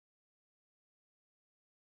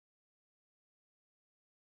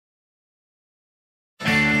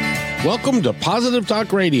Welcome to Positive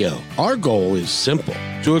Talk Radio. Our goal is simple,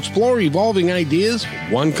 to explore evolving ideas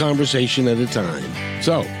one conversation at a time.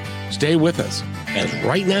 So, stay with us as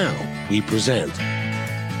right now we present.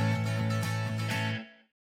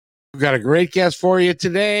 We've got a great guest for you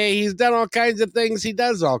today. He's done all kinds of things. He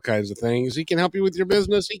does all kinds of things. He can help you with your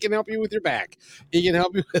business. He can help you with your back. He can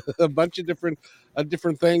help you with a bunch of different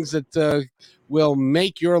things that will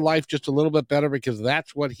make your life just a little bit better, because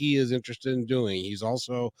that's what he is interested in doing. He's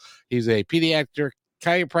a pediatric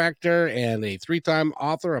chiropractor and a 3-time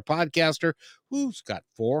author, a podcaster who's got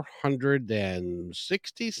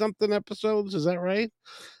 460 something episodes. Is that right?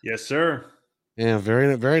 Yes, sir. Yeah,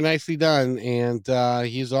 very, very nicely done. And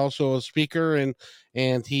he's also a speaker,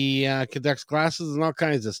 and he conducts classes and all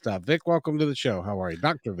kinds of stuff. Vic, welcome to the show. How are you?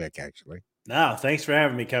 Dr. Vic, actually. No, thanks for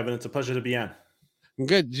having me, Kevin. It's a pleasure to be on.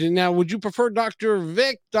 Good. Now, would you prefer Dr.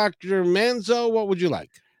 Vic, Dr. Manzo? What would you like?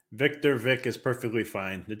 Victor Vic is perfectly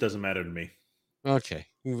fine. It doesn't matter to me. Okay.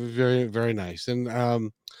 Very, very nice.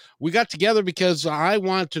 And we got together because I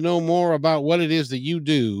want to know more about what it is that you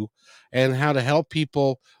do and how to help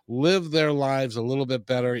people live their lives a little bit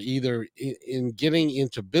better, either in getting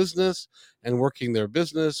into business and working their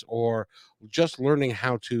business, or just learning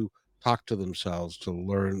how to talk to themselves to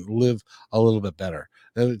live a little bit better,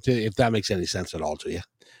 if that makes any sense at all to you.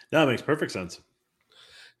 No, it makes perfect sense.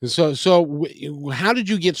 So how did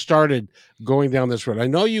you get started going down this road? I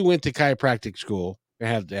know you went to chiropractic school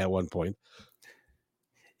at one point.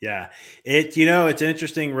 Yeah, it's an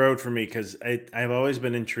interesting road for me because I've always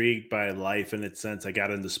been intrigued by life in its sense. I got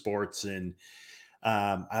into sports, and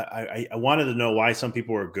I wanted to know why some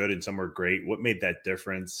people were good and some were great. What made that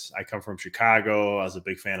difference? I come from Chicago. I was a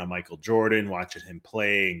big fan of Michael Jordan, watching him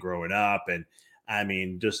play and growing up. And I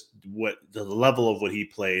mean, just what the level of what he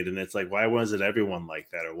played. And it's like, why wasn't everyone like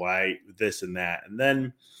that? Or why this and that? And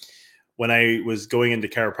then when I was going into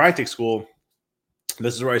chiropractic school,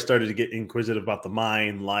 this is where I started to get inquisitive about the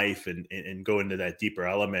mind, life, and go into that deeper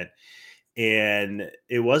element. And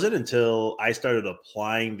it wasn't until I started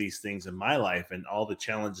applying these things in my life and all the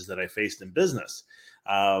challenges that I faced in business.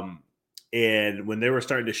 And when they were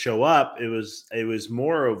starting to show up, it was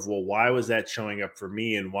more of, well, why was that showing up for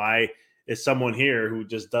me? And why is someone here who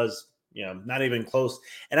just does, not even close.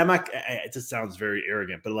 And it just sounds very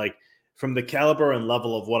arrogant, but like from the caliber and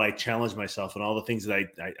level of what I challenge myself and all the things that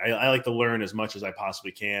I like to learn as much as I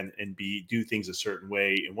possibly can and do things a certain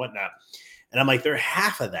way and whatnot. And I'm like, they're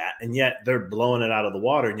half of that. And yet they're blowing it out of the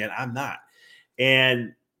water. And yet I'm not.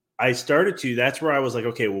 And that's where I was like,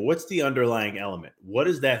 okay, well, what's the underlying element? What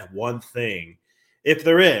is that one thing, if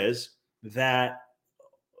there is, that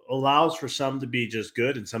allows for some to be just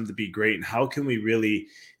good and some to be great? And how can we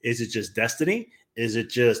is it just destiny? Is it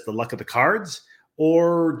just the luck of the cards?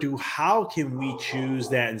 Or how can we choose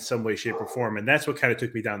that in some way, shape, or form? And that's what kind of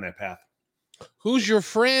took me down that path. Who's your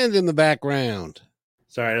friend in the background?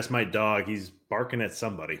 Sorry, that's my dog. He's barking at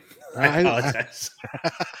somebody. I apologize.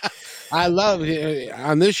 I love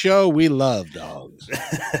on this show. We love dogs.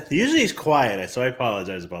 Usually he's quiet, so I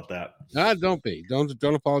apologize about that.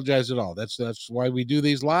 Don't apologize at all. That's why we do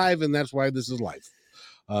these live, and that's why this is life.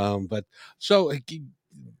 But so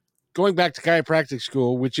going back to chiropractic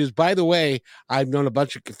school, which is, by the way, I've known a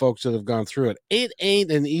bunch of folks that have gone through it. It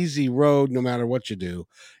ain't an easy road, no matter what you do.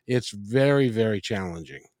 It's very, very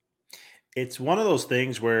challenging. It's one of those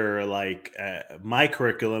things where my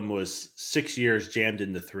curriculum was 6 years jammed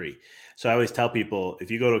into 3. So I always tell people, if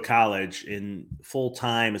you go to college in full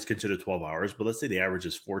time, it's considered 12 hours, but let's say the average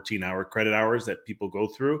is 14-hour credit hours that people go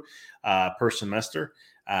through per semester.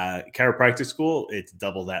 Chiropractic school, it's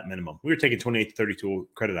double that minimum. We were taking 28 to 32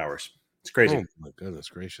 credit hours. It's crazy. Oh my goodness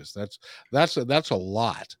gracious. That's a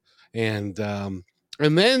lot. And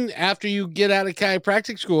then after you get out of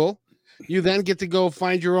chiropractic school, you then get to go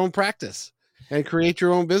find your own practice and create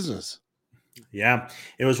your own business. Yeah,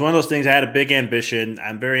 it was one of those things. I had a big ambition.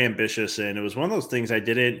 I'm very ambitious. And it was one of those things I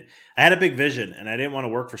had a big vision and I didn't want to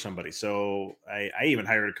work for somebody. So I even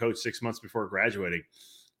hired a coach 6 months before graduating,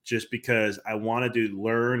 just because I wanted to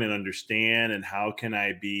learn and understand, and how can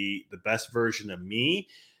I be the best version of me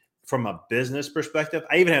from a business perspective.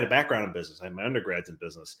 I even had a background in business. I had my undergrads in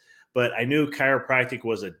business, but I knew chiropractic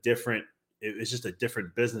was it was just a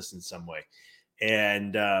different business in some way.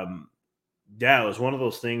 And it was one of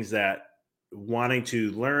those things that wanting to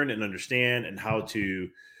learn and understand and how to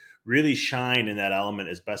really shine in that element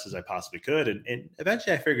as best as I possibly could. And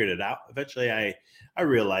eventually I figured it out. Eventually I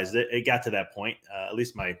realized it. It got to that point. At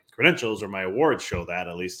least my credentials or my awards show that,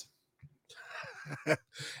 at least.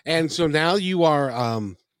 And so now you are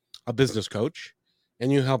a business coach,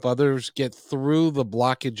 and you help others get through the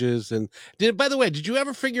blockages. And by the way, did you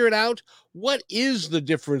ever figure it out? What is the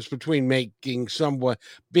difference between making someone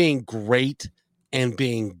being great and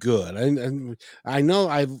being good? And I know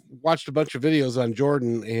I've watched a bunch of videos on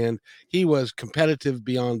Jordan, and he was competitive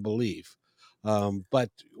beyond belief. But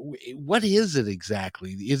what is it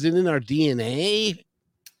exactly? Is it in our DNA?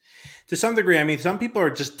 To some degree, I mean, some people are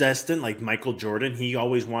just destined, like Michael Jordan. He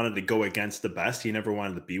always wanted to go against the best. He never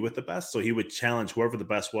wanted to be with the best. So he would challenge whoever the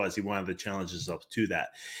best was. He wanted to challenge himself to that.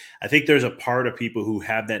 I think there's a part of people who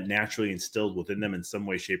have that naturally instilled within them in some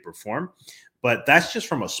way, shape, or form. But that's just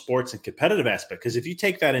from a sports and competitive aspect. Because if you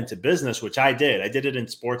take that into business, which I did it in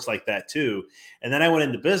sports like that too. And then I went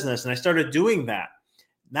into business and I started doing that.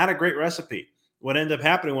 Not a great recipe. What ended up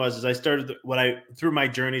happening was is I started what I through my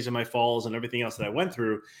journeys and my falls and everything else that I went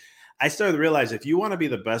through, I started to realize if you want to be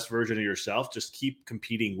the best version of yourself, just keep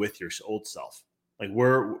competing with your old self. Like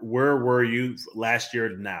where were you last year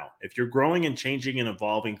to now? If you're growing and changing and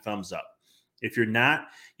evolving, thumbs up. If you're not,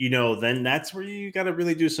 then that's where you got to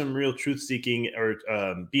really do some real truth seeking or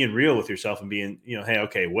being real with yourself and being, hey,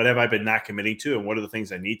 okay, what have I been not committing to, and what are the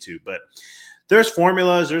things I need to? But there's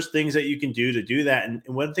formulas, there's things that you can do to do that. And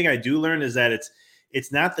one thing I do learn is that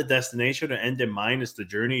it's not the destination or end in mind, it's the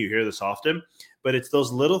journey. You hear this often, but it's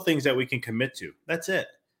those little things that we can commit to. That's it.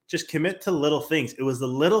 Just commit to little things. It was the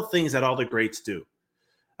little things that all the greats do.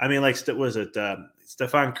 I mean, like, was it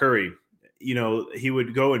Stephen Curry? He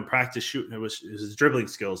would go and practice shooting. It was his dribbling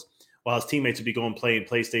skills while his teammates would be going playing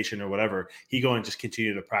PlayStation or whatever. He go and just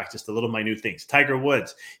continue to practice the little minute things. Tiger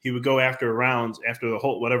Woods, he would go after rounds, after the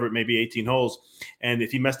whole, whatever it may be, 18 holes. And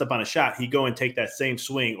if he messed up on a shot, he'd go and take that same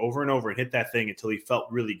swing over and over and hit that thing until he felt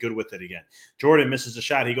really good with it again. Jordan misses a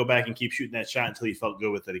shot. He'd go back and keep shooting that shot until he felt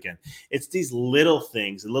good with it again. It's these little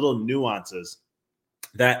things, little nuances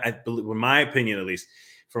that I believe, in my opinion, at least,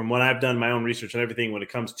 from what I've done, my own research and everything, when it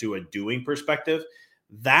comes to a doing perspective,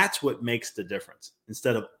 that's what makes the difference.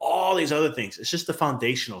 Instead of all these other things, it's just the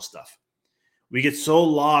foundational stuff. We get so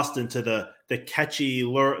lost into the catchy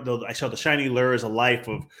lure. I saw the shiny lures of life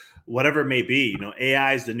of whatever it may be.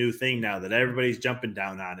 AI is the new thing now that everybody's jumping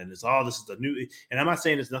down on, and it's this is the new. And I'm not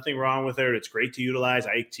saying there's nothing wrong with it. It's great to utilize.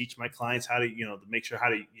 I teach my clients how to to make sure how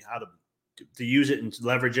to use it and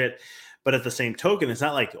leverage it. But at the same token, it's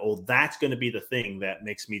not like, oh, that's going to be the thing that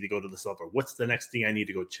makes me to go to this level. What's the next thing I need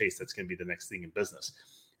to go chase? That's going to be the next thing in business.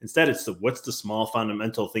 Instead, it's what's the small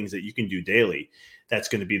fundamental things that you can do daily that's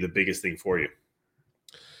going to be the biggest thing for you.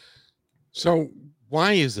 So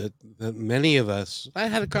why is it that many of us, I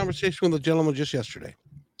had a conversation with a gentleman just yesterday.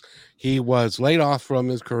 He was laid off from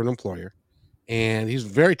his current employer, and he's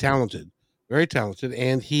very talented.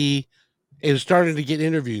 And he is starting to get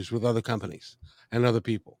interviews with other companies and other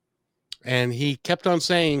people. And he kept on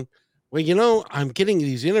saying, well, I'm getting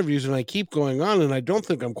these interviews and I keep going on and I don't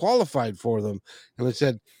think I'm qualified for them. And I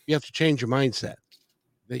said, you have to change your mindset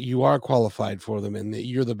that you are qualified for them and that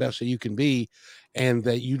you're the best that you can be and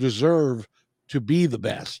that you deserve to be the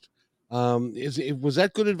best. Was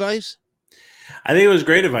that good advice? I think it was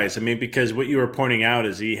great advice. I mean, because what you were pointing out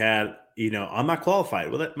is he had, I'm not qualified.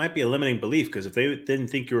 Well, that might be a limiting belief because if they didn't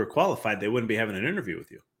think you were qualified, they wouldn't be having an interview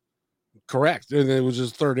with you. Correct. And it was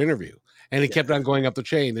his third interview. And he Yeah. kept on going up the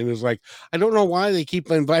chain. And it was like, I don't know why they keep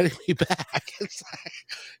inviting me back.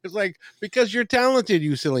 It's like because you're talented,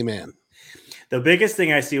 you silly man. The biggest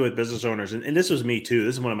thing I see with business owners, and this was me too,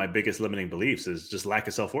 this is one of my biggest limiting beliefs, is just lack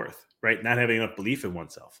of self-worth, right? Not having enough belief in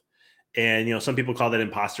oneself. And, some people call that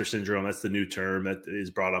imposter syndrome. That's the new term that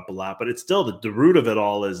is brought up a lot, but it's still the root of it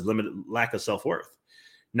all is limited lack of self-worth,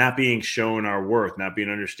 not being shown our worth, not being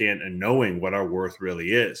understand and knowing what our worth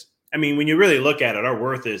really is. I mean, when you really look at it, our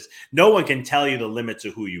worth is no one can tell you the limits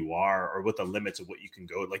of who you are or what the limits of what you can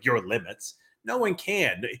go, like your limits. No one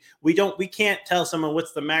can. We can't tell someone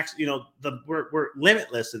what's the max, we're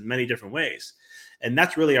limitless in many different ways. And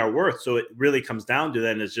that's really our worth. So it really comes down to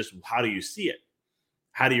then is just how do you see it?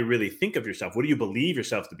 How do you really think of yourself? What do you believe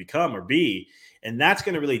yourself to become or be? And that's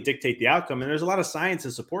going to really dictate the outcome. And there's a lot of science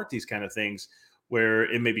to support these kind of things where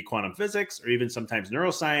it may be quantum physics or even sometimes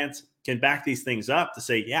neuroscience can back these things up to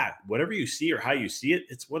say, yeah, whatever you see or how you see it,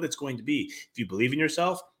 it's what it's going to be. If you believe in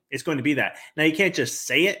yourself, it's going to be that. Now, you can't just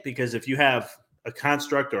say it because if you have a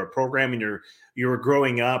construct or a program and you were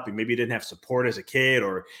growing up and maybe you didn't have support as a kid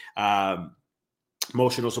or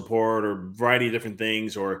emotional support or a variety of different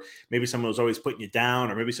things, or maybe someone was always putting you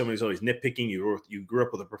down, or maybe somebody was always nitpicking you grew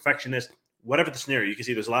up with a perfectionist, whatever the scenario, you can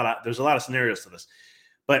see there's a lot of scenarios to this.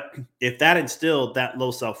 But if that instilled that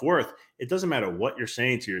low self-worth, it doesn't matter what you're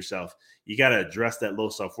saying to yourself. You got to address that low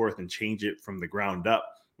self-worth and change it from the ground up,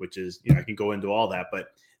 which is, I can go into all that, but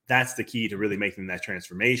that's the key to really making that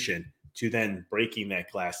transformation to then breaking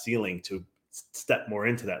that glass ceiling to step more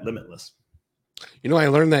into that limitless. I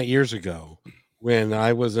learned that years ago when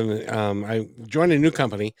I joined a new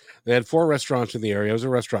company. They had 4 restaurants in the area. I was a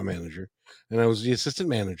restaurant manager, and I was the assistant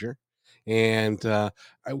manager. And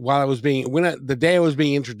while I was being when I, the day I was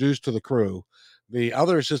being introduced to the crew, the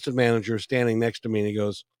other assistant manager is standing next to me, and he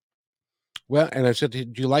goes, "Well," and I said, "Do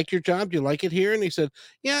you like your job? Do you like it here?" And he said,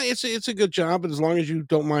 "Yeah, it's a good job, but as long as you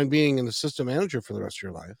don't mind being an assistant manager for the rest of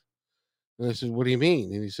your life." And I said, "What do you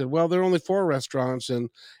mean?" And he said, "Well, there are only 4 restaurants, and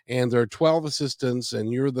there are 12 assistants,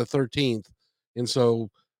 and you're the 13th, and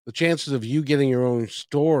so the chances of you getting your own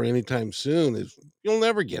store anytime soon is you'll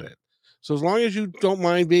never get it. So as long as you don't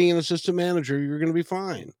mind being an assistant manager, you're going to be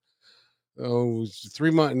fine." Oh, it was 3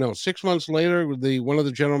 months, no, 6 months later, the one of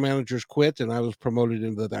the general managers quit, and I was promoted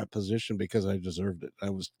into that position because I deserved it. I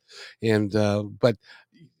was, and but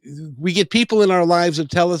we get people in our lives that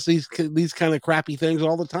tell us these kind of crappy things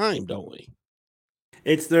all the time, don't we?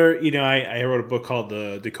 It's there, I wrote a book called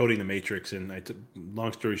the Decoding the Matrix, and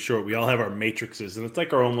long story short, we all have our matrices, and it's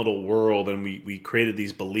like our own little world, and we created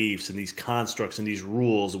these beliefs and these constructs and these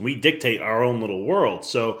rules, and we dictate our own little world.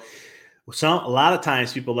 So a lot of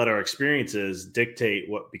times people let our experiences dictate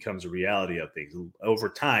what becomes a reality of things over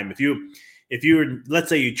time. If you let's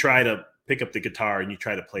say you try to pick up the guitar and you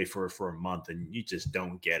try to play for a month and you just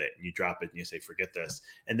don't get it and you drop it and you say forget this,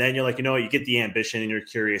 and then you're like, you get the ambition and you're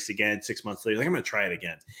curious again 6 months later, like I'm going to try it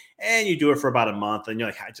again, and you do it for about a month and you're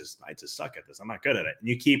like, I just suck at this, I'm not good at it,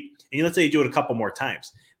 and let's say you do it a couple more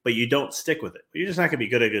times, but you don't stick with it. You're just not going to be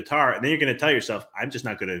good at guitar. And then you're going to tell yourself, I'm just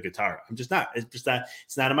not good at guitar. I'm just not.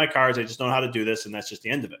 It's not in my cards. I just don't know how to do this. And that's just the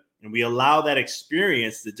end of it. And we allow that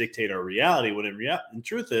experience to dictate our reality when in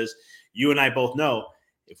truth is, you and I both know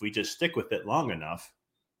if we just stick with it long enough,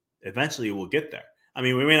 eventually we'll get there. I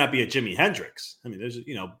mean, we may not be a Jimi Hendrix. I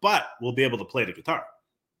mean, but we'll be able to play the guitar.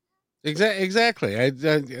 Exactly.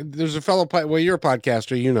 There's a fellow. Well, you're a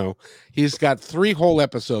podcaster. He's got 3 whole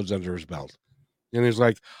episodes under his belt, and he's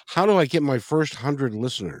like, "How do I get my first 100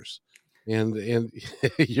 listeners?" And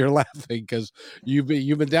you're laughing because you've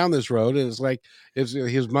been down this road, and it's like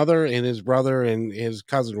his mother and his brother and his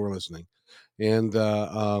cousin were listening, and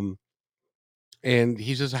and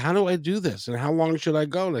he says, "How do I do this? And how long should I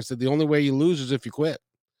go?" And I said, "The only way you lose is if you quit.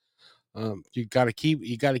 You got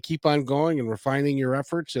to keep on going and refining your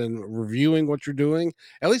efforts and reviewing what you're doing.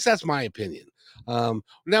 At least that's my opinion."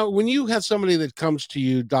 Now, when you have somebody that comes to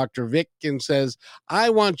you, Dr. Vic, and says, "I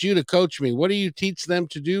want you to coach me," what do you teach them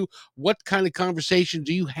to do? What kind of conversation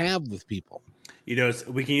do you have with people?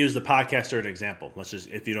 We can use the podcaster as an example. Let's just,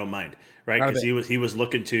 if you don't mind, right? Not a Because bit. he was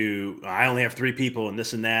looking to. I only have 3 people and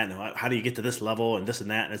this and that, and how do you get to this level and this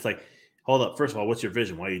and that? And it's like, hold up. First of all, what's your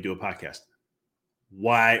vision? Why do you do a podcast?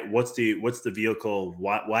 Why? What's the vehicle?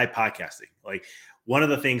 Why podcasting? Like, one of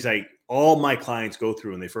the things I all my clients go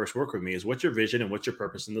through when they first work with me is, what's your vision and what's your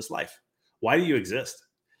purpose in this life? Why do you exist?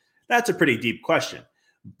 That's a pretty deep question.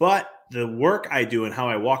 But the work I do and how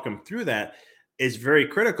I walk them through that is very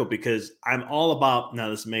critical, because I'm all about, now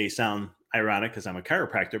this may sound ironic because I'm a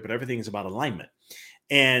chiropractor, but everything is about alignment.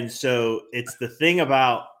 And so it's the thing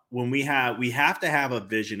about, when we have to have a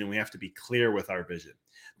vision and we have to be clear with our vision.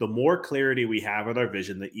 The more clarity we have with our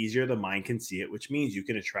vision, the easier the mind can see it, which means you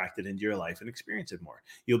can attract it into your life and experience it more.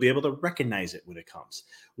 You'll be able to recognize it when it comes.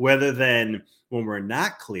 Whether then when we're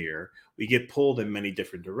not clear, we get pulled in many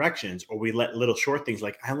different directions, or we let little short things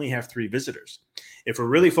like, I only have 3 visitors. If we're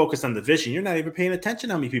really focused on the vision, you're not even paying attention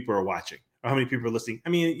to how many people are watching or how many people are listening. I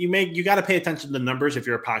mean, you got to pay attention to the numbers if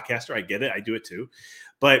you're a podcaster. I get it. I do it too.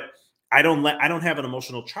 But I don't have an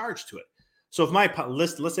emotional charge to it. So if my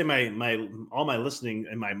list, let's say my all my listening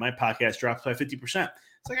and my podcast drops by 50%,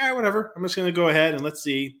 it's like, all right, whatever. I'm just going to go ahead and let's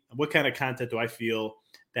see what kind of content do I feel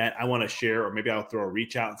that I want to share, or maybe I'll throw a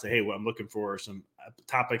reach out and say, hey, well, I'm looking for some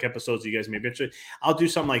topic episodes you guys may be interested. I'll do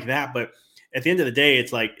something like that. But at the end of the day,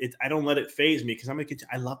 it's like, I don't let it phase me, because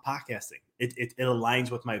I love podcasting. It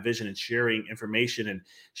aligns with my vision and sharing information and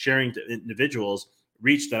sharing to individuals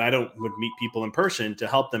reach that I don't would meet people in person, to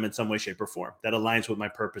help them in some way, shape, or form that aligns with my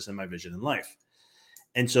purpose and my vision in life.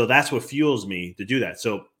 And so that's what fuels me to do that.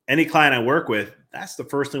 So any client I work with, that's the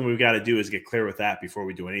first thing we've got to do, is get clear with that before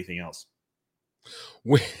we do anything else.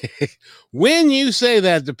 When when you say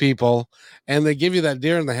that to people and they give you that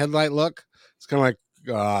deer in the headlight look, it's kind of like,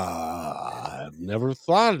 I've never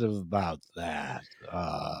thought about that.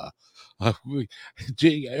 We-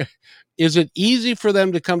 is it easy for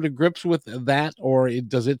them to come to grips with that, or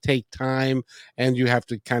does it take time and you have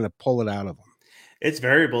to kind of pull it out of them? It's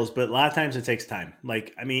variables, but a lot of times it takes time.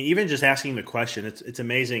 Like, I mean, even just asking the question, it's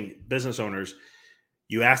amazing. Business owners,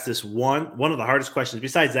 You ask this one of the hardest questions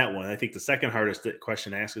besides that one. I think the second hardest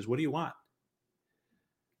question to ask is, what do you want?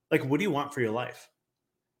 Like, what do you want for your life?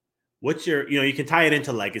 What's your, you can tie it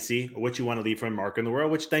into legacy or what you want to leave for a mark in the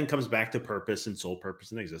world, which then comes back to purpose and soul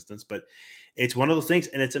purpose and existence. But it's one of those things,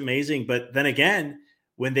 and it's amazing. But then again,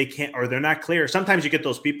 when they can't or they're not clear, sometimes you get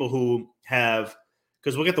those people who have,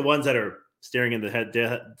 because we'll get the ones that are staring in the head,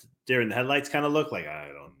 deer in the headlights kind of look like, I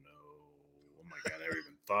don't know. Oh my God, I never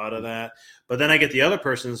even thought of that. But then I get the other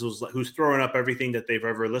person who's throwing up everything that they've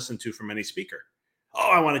ever listened to from any speaker. Oh,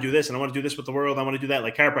 I want to do this and I want to do this with the world. I want to do that.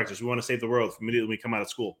 Like chiropractors, we want to save the world immediately when we come out of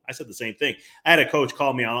school. I said the same thing. I had a coach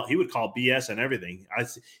call me out. He would call BS and everything.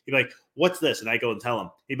 He'd be like, what's this? And I go and tell him.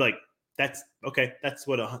 He'd be like, that's okay. That's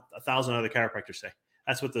what a thousand other chiropractors say.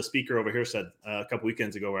 That's what the speaker over here said a couple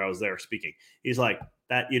weekends ago where I was there speaking. He's like,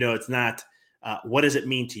 that, it's not, what does it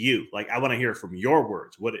mean to you? Like, I want to hear from your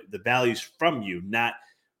words, the values from you, not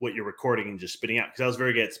what you're recording and just spitting out. Because I was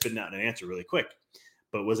very good at spitting out an answer really quick.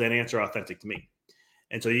 But was that answer authentic to me?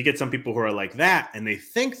 And so you get some people who are like that and they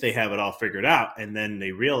think they have it all figured out. And then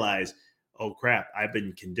they realize, oh crap, I've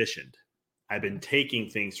been conditioned. I've been taking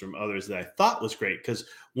things from others that I thought was great. Because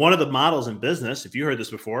one of the models in business, if you heard this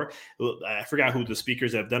before, I forgot who the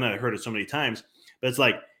speakers have done it. I've heard it so many times, but it's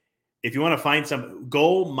like, if you want to find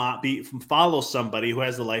follow somebody who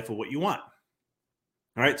has the life of what you want.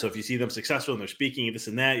 All right. So if you see them successful and they're speaking this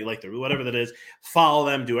and that, you like their whatever that is, follow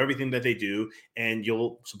them, do everything that they do, and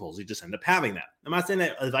you'll supposedly just end up having that. I'm not saying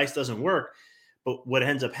that advice doesn't work, but what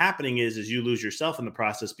ends up happening is you lose yourself in the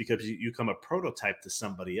process because you become a prototype to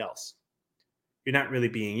somebody else. You're not really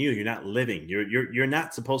being you. You're not living. You're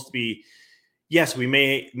not supposed to be. Yes, we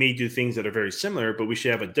may do things that are very similar, but we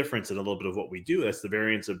should have a difference in a little bit of what we do. That's the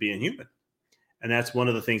variance of being human, and that's one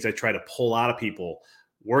of the things I try to pull out of people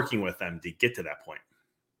working with them to get to that point.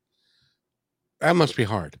 That must be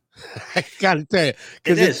hard. I gotta tell you,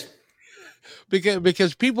 It is.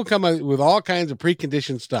 Because people come up with all kinds of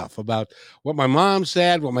preconditioned stuff about what my mom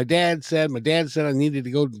said, what my dad said. My dad said I needed to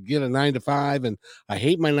go get a 9 to 5, and I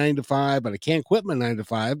hate my 9 to 5, but I can't quit my 9 to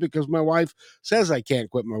 5 because my wife says I can't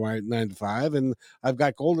quit my 9 to 5, and I've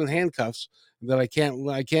got golden handcuffs that I can't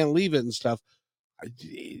leave it and stuff.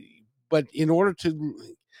 But in order to,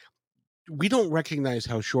 we don't recognize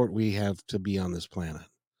how short we have to be on this planet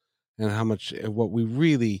and how much what we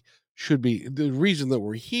really should be. The reason that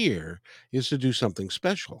we're here is to do something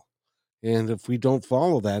special. And if we don't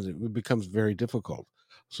follow that, it becomes very difficult.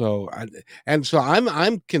 So,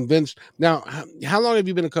 I'm convinced now. How long have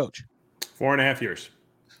you been a coach? 4.5 years.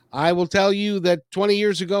 I will tell you that 20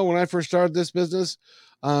 years ago, when I first started this business,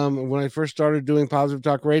 when I first started doing Positive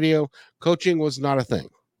Talk Radio, coaching was not a thing.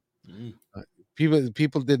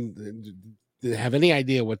 People didn't have any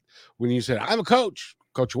idea what, when you said, I'm a coach.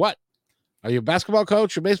 Coach what? Are you a basketball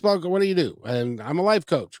coach or baseball coach? What do you do? And I'm a life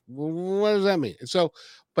coach. Well, what does that mean? And so,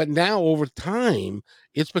 but now over time,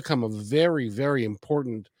 it's become a very, very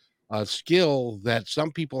important skill that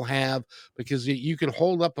some people have, because you can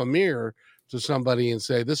hold up a mirror to somebody and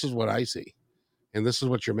say, this is what I see, and this is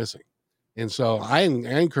what you're missing. And so I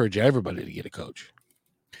encourage everybody to get a coach.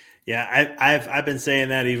 Yeah, I've been saying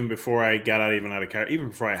that even before I got out, even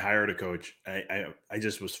before I hired a coach. I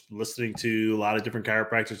just was listening to a lot of different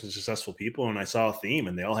chiropractors and successful people, and I saw a theme,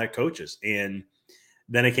 and they all had coaches. And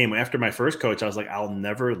then it came after my first coach. I was like, I'll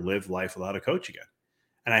never live life without a coach again,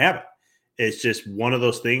 and I haven't. It's just one of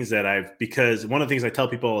those things that because one of the things I tell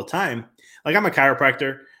people all the time, like I'm a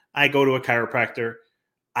chiropractor, I go to a chiropractor,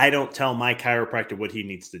 I don't tell my chiropractor what he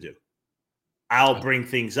needs to do. I'll bring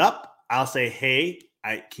things up. I'll say, hey,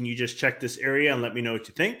 can you just check this area and let me know what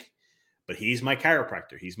you think? But he's my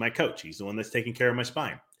chiropractor. He's my coach. He's the one that's taking care of my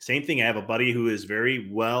spine. Same thing. I have a buddy who is very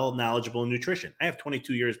well knowledgeable in nutrition. I have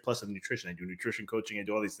 22 years plus of nutrition. I do nutrition coaching. I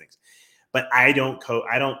do all these things, but I don't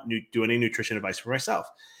do any nutrition advice for myself.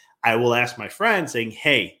 I will ask my friend saying,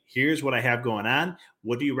 hey, here's what I have going on.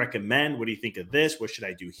 What do you recommend? What do you think of this? What should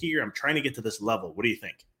I do here? I'm trying to get to this level. What do you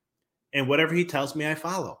think? And whatever he tells me, I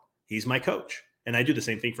follow. He's my coach. And I do the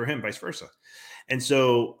same thing for him, vice versa. And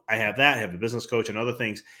so I have that, I have a business coach and other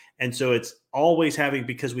things. And so it's always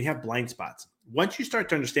because we have blind spots. Once you start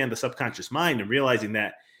to understand the subconscious mind and realizing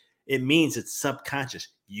that it means it's subconscious,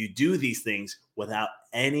 you do these things without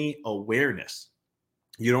any awareness.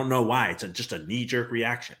 You don't know why. It's just a knee-jerk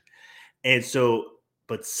reaction. And so,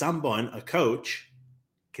 but a coach,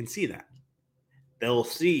 can see that. They'll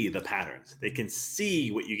see the patterns. They can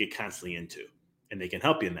see what you get constantly into, and they can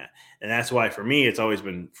help you in that. And that's why for me, it's always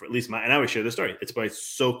been, for at least and I always share this story. It's why it's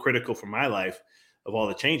so critical for my life of all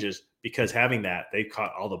the changes, because having that, they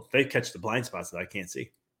catch the blind spots that I can't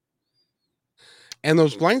see. And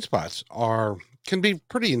those blind spots can be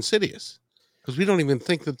pretty insidious. because we don't even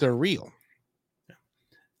think that they're real.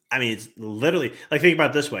 I mean, it's literally like, think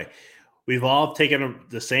about it this way. We've all taken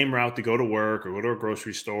the same route to go to work or go to a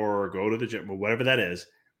grocery store or go to the gym or whatever that is.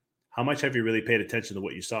 How much have you really paid attention to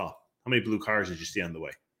what you saw? How many blue cars did you see on the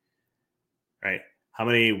way? Right? How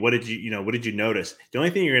many, what did you notice? The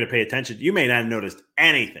only thing you're going to pay attention to, you may not have noticed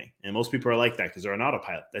anything. And most people are like that because they're on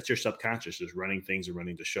autopilot. That's your subconscious just running things and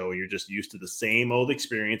running the show. And you're just used to the same old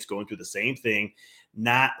experience, going through the same thing,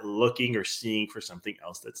 not looking or seeing for something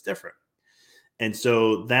else that's different. And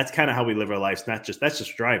so that's kind of how we live our lives. Not just That's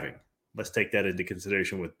just driving. Let's take that into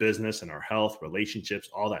consideration with business and our health, relationships,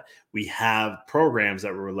 all that. We have programs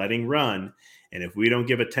that we're letting run. And if we don't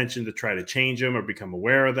give attention to try to change them or become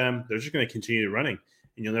aware of them, they're just going to continue running.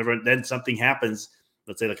 And you'll never, then something happens.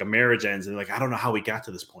 Let's say like a marriage ends and like, I don't know how we got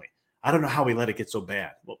to this point. I don't know how we let it get so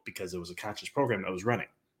bad. Well, because it was a conscious program that was running.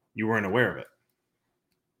 You weren't aware of it.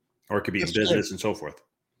 Or it could be in That's scary. business and so forth.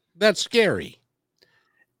 That's scary.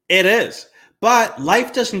 It is. But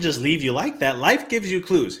life doesn't just leave you like that. Life gives you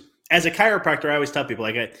clues. As a chiropractor, I always tell people,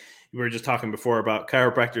 we were just talking before about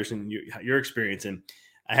chiropractors and your experience. And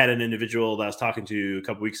I had an individual that I was talking to a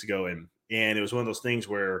couple weeks ago, and it was one of those things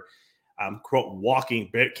where quote, walking,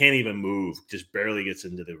 can't even move, just barely gets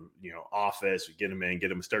into the office. We get him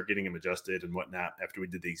in, start getting him adjusted and whatnot after we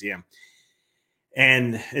did the exam.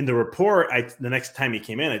 And in the report, the next time he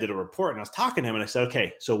came in, I did a report and I was talking to him and I said,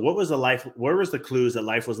 okay, so where was the clues that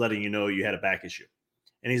life was letting you know you had a back issue?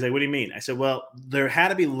 And he's like, what do you mean? I said, well, there had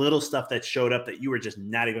to be little stuff that showed up that you were just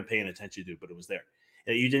not even paying attention to, but it was there.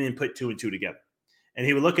 That you didn't put two and two together. And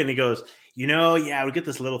he would look and he goes, I would get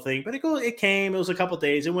this little thing, but it came, it was a couple of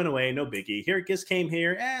days, it went away, no biggie. Here it just came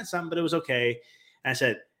here, something, but it was okay. And I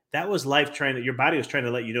said, that was life your body was trying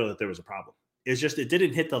to let you know that there was a problem. It's just, it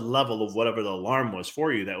didn't hit the level of whatever the alarm was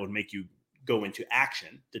for you that would make you go into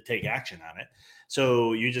action to take action on it.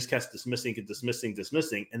 So you just kept dismissing,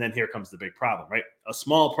 and then here comes the big problem, right? A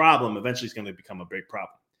small problem eventually is going to become a big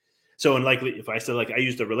problem. So, if I said, like, I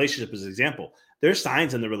used a relationship as an example, there's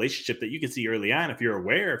signs in the relationship that you can see early on if you're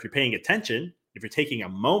aware, if you're paying attention, if you're taking a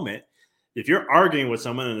moment, if you're arguing with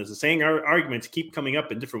someone and there's the same arguments keep coming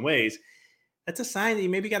up in different ways, that's a sign that you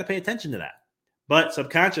maybe got to pay attention to that. But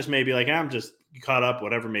subconscious may be like, I'm just caught up,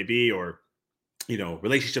 whatever it may be, or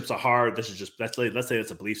relationships are hard. Let's say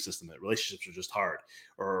that's a belief system that relationships are just hard,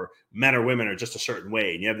 or men or women are just a certain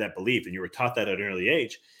way, and you have that belief, and you were taught that at an early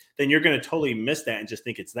age. Then you're going to totally miss that and just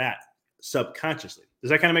think it's that subconsciously.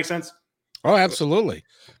 Does that kind of make sense? Oh, absolutely.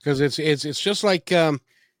 Because it's just like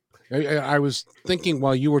I was thinking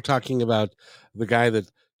while you were talking about the guy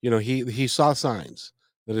that he saw signs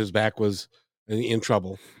that his back was in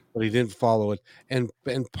trouble, but he didn't follow it, and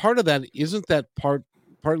part of that isn't that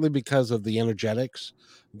partly because of the energetics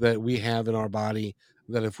that we have in our body,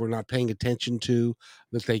 that if we're not paying attention to,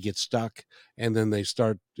 that they get stuck, and then they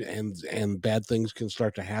start, and bad things can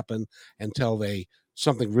start to happen until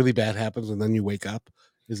something really bad happens, and then you wake up.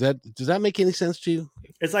 Does that make any sense to you?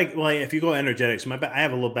 It's like, well, if you go energetics, I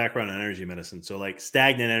have a little background in energy medicine. So, like,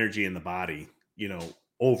 stagnant energy in the body,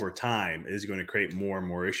 over time is going to create more and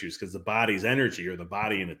more issues because the body's energy, or the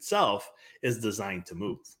body in itself, is designed to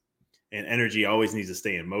move. And energy always needs to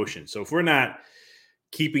stay in motion. So if we're not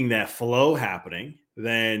keeping that flow happening,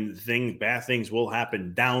 then bad things will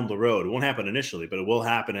happen down the road. It won't happen initially, but it will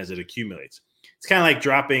happen as it accumulates. It's kind of like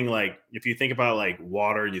dropping, like, if you think about like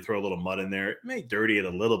water and you throw a little mud in there, it may dirty it a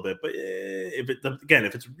little bit, but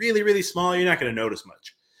if it's really, really small, you're not going to notice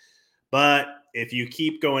much. But if you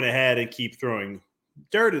keep going ahead and keep throwing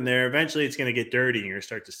dirt in there, eventually it's going to get dirty and you're going to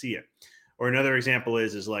start to see it. Or another example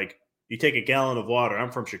is like, you take a gallon of water.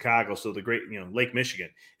 I'm from Chicago, so the great, Lake Michigan.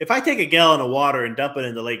 If I take a gallon of water and dump it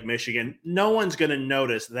into Lake Michigan, no one's going to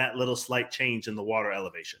notice that little slight change in the water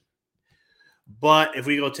elevation. But if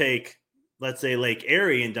we go take, let's say, Lake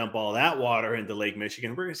Erie and dump all that water into Lake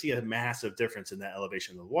Michigan, we're going to see a massive difference in that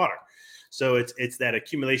elevation of the water. So it's that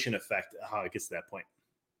accumulation effect, how it gets to that point.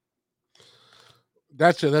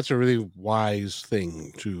 That's a really wise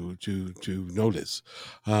thing to notice.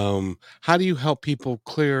 How do you help people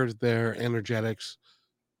clear their energetics,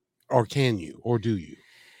 or can you, or do you?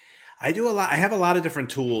 I do a lot. I have a lot of different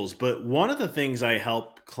tools, but one of the things I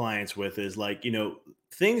help clients with is, like,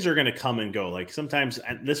 things are going to come and go. Like, sometimes,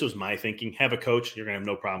 and this was my thinking, have a coach, you're going to have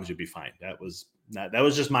no problems, you'll be fine. That was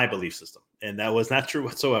just my belief system, and that was not true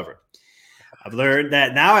whatsoever. I've learned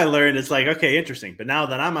that now. I learned it's like, okay, interesting. But now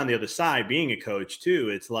that I'm on the other side, being a coach too,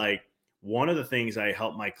 it's like, one of the things I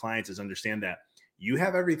help my clients is understand that you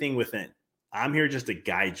have everything within. I'm here just to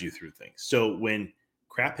guide you through things. So when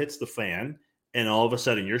crap hits the fan and all of a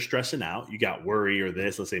sudden you're stressing out, you got worry or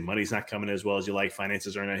this, let's say money's not coming as well as you like,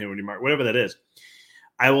 finances are not hitting your mark, whatever that is,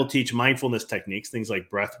 I will teach mindfulness techniques, things like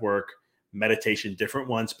breath work, meditation, different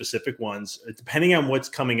ones, specific ones, depending on what's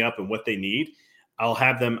coming up and what they need.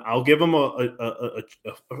 I'll give them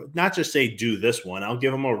not just say do this one, I'll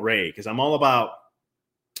give them a array, because I'm all about,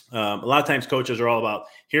 a lot of times coaches are all about,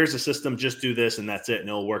 here's the system, just do this and that's it, and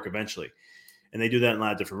it'll work eventually. And they do that in a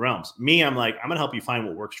lot of different realms. Me, I'm like, I'm going to help you find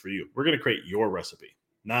what works for you. We're going to create your recipe,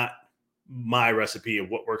 not my recipe of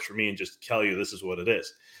what works for me and just tell you this is what it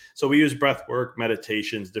is. So we use breath work,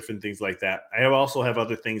 meditations, different things like that. I also have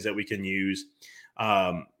other things that we can use,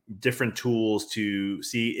 different tools to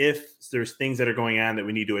see if there's things that are going on that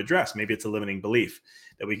we need to address. Maybe it's a limiting belief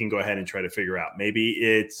that we can go ahead and try to figure out. Maybe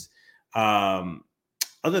it's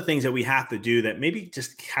other things that we have to do, that maybe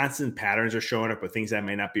just constant patterns are showing up, or things I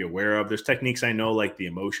may not be aware of. There's techniques I know, like the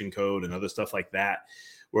emotion code and other stuff like that,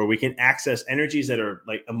 where we can access energies that are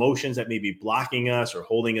like emotions that may be blocking us or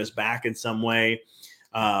holding us back in some way.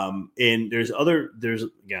 And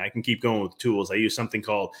I can keep going with tools. I use something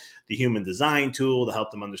called the human design tool to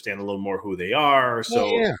help them understand a little more who they are.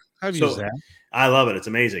 Oh yeah, I've used So that. I love it. It's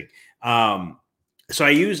amazing. So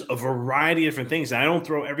I use a variety of different things. And I don't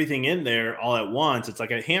throw everything in there all at once. It's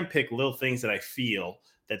like I handpick little things that I feel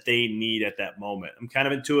that they need at that moment. I'm kind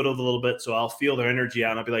of intuitive a little bit, so I'll feel their energy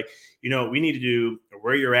out and I'll be like, we need to do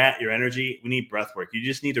where you're at, your energy. We need breath work. You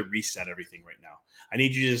just need to reset everything right now. I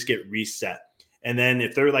need you to just get reset. And then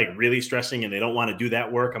if they're like really stressing and they don't want to do that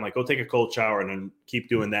work, I'm like, go take a cold shower and then keep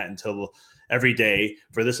doing that until every day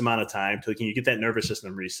for this amount of time till you get that nervous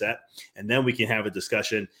system reset. And then we can have a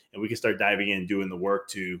discussion and we can start diving in and doing the work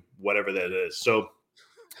to whatever that is. So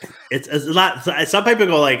it's a lot. Some people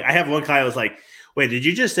go like, I have one client was like, wait, did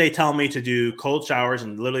you just say tell me to do cold showers?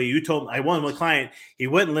 And literally you told me, I won one client, he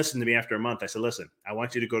wouldn't listen to me after a month. I said, listen, I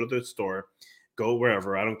want you to go to the store, go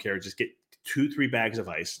wherever, I don't care, just get 2-3 bags of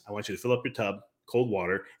ice. I want you to fill up your tub, cold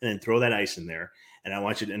water, and then throw that ice in there. And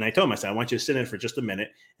and I told him, I said, I want you to sit in for just a minute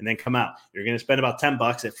and then come out. You're going to spend about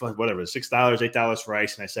 $10 at whatever, $6, $8 for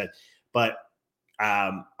ice. And I said, but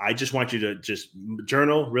I just want you to just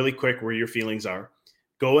journal really quick where your feelings are,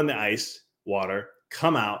 go in the ice water,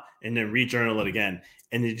 come out, and then re-journal it again.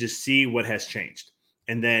 And then just see what has changed.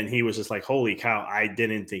 And then he was just like, holy cow, I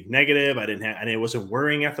didn't think negative. And it wasn't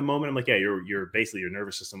worrying at the moment. I'm like, yeah, you're basically, your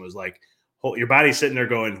nervous system was like, your body's sitting there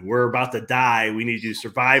going, we're about to die. We need to do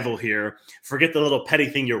survival here. Forget the little petty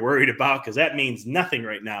thing you're worried about, because that means nothing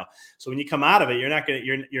right now. So when you come out of it, you're not going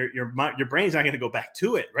to, your brain's not going to go back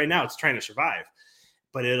to it. Right now, it's trying to survive,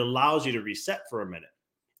 but it allows you to reset for a minute.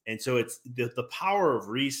 And so it's the power of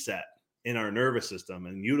reset in our nervous system,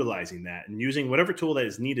 and utilizing that and using whatever tool that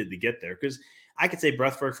is needed to get there. Because I could say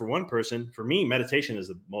breath work for one person. For me, meditation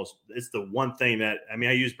is it's the one thing that, I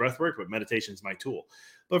use breath work, but meditation is my tool.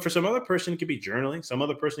 But for some other person, it could be journaling. Some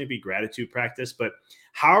other person, it could be gratitude practice. But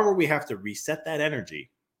however, we have to reset that energy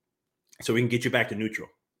so we can get you back to neutral.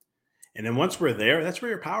 And then once we're there, that's where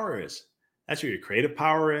your power is. That's where your creative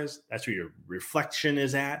power is. That's where your reflection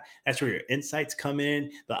is at. That's where your insights come in,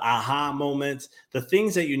 the aha moments, the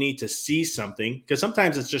things that you need to see something. Because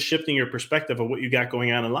sometimes it's just shifting your perspective of what you got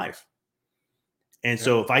going on in life. And Yep.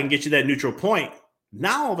 so if I can get you that neutral point,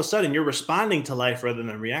 now all of a sudden you're responding to life rather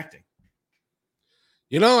than reacting.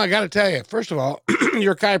 I got to tell you, first of all,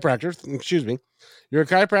 you're a chiropractor. Excuse me. You're a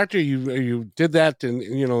chiropractor. You did that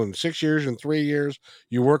in 6 years and 3 years.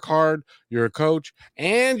 You work hard. You're a coach,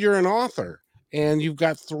 and you're an author. And you've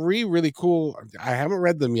got 3 really cool. I haven't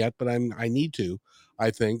read them yet, but I need to.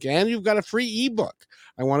 I think. And you've got a free ebook.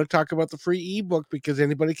 I want to talk about the free ebook because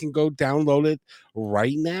anybody can go download it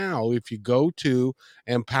right now. If you go to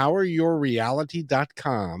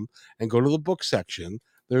empoweryourreality.com and go to the book section,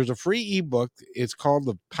 there's a free ebook. It's called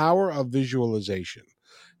The Power of Visualization.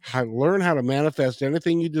 Learn how to manifest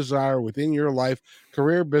anything you desire within your life,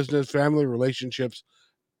 career, business, family, relationships,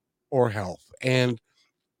 or health. And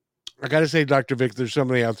I got to say, Dr. Vic, there's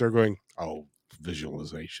somebody out there going, oh,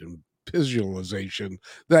 visualization.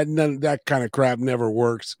 That kind of crap never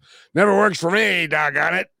works. Never works for me,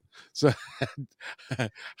 doggone it. So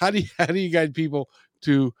how do you guide people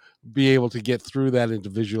to be able to get through that and to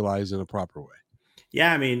visualize in a proper way?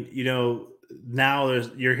 Yeah, now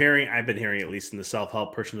I've been hearing, at least in the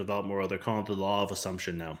self-help, personal development world, they're calling it the law of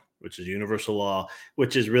assumption now, which is universal law,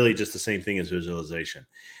 which is really just the same thing as visualization.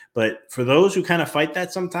 But for those who kind of fight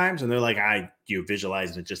that sometimes, and they're like, you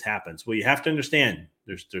visualize and it just happens. Well, you have to understand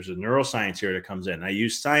there's a neuroscience here that comes in. I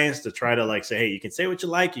use science to try to say, hey, you can say what you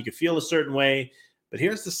like, you can feel a certain way, but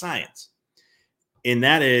here's the science. And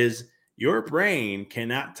that is, your brain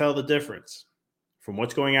cannot tell the difference from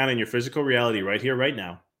what's going on in your physical reality right here, right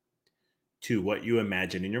now, to what you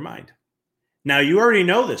imagine in your mind. Now, you already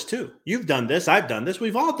know this too. You've done this. I've done this.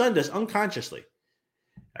 We've all done this unconsciously.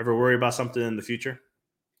 Ever worry about something in the future?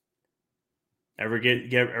 Ever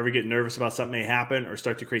get nervous about something may happen, or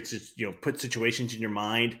start to create, put situations in your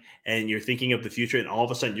mind, and you're thinking of the future, and all of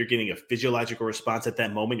a sudden you're getting a physiological response at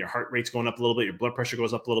that moment. Your heart rate's going up a little bit, your blood pressure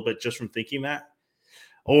goes up a little bit just from thinking that.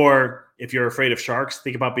 Or if you're afraid of sharks,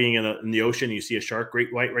 think about being in the ocean and you see a shark,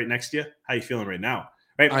 great white, right next to you. How you feeling right now?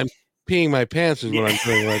 Right? I'm peeing my pants is what Yeah. I'm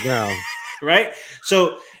doing right now. Right?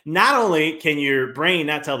 So not only can your brain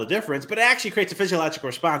not tell the difference, but it actually creates a physiological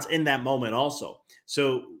response in that moment also.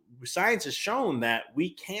 So science has shown that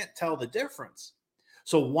we can't tell the difference.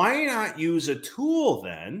 So why not use a tool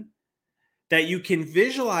then that you can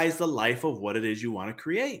visualize the life of what it is you want to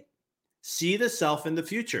create? See the self in the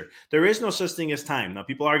future. There is no such thing as time. Now,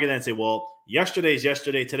 people argue that and say, well, yesterday's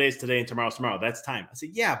yesterday, today's today, and tomorrow's tomorrow. That's time. I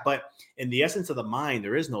say, yeah, but in the essence of the mind,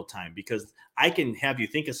 there is no time, because I can have you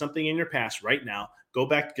think of something in your past right now, go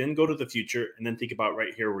back, then go to the future, and then think about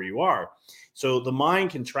right here where you are. So the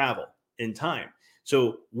mind can travel in time.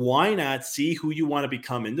 So why not see who you want to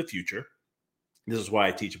become in the future? This is why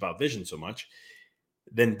I teach about vision so much.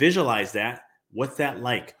 Then visualize that. What's that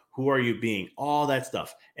like? Who are you being? All that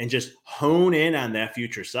stuff. And just hone in on that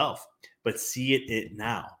future self, but see it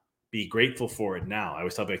now. Be grateful for it now. I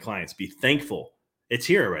always tell my clients, be thankful. It's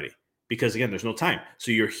here already, because again, there's no time.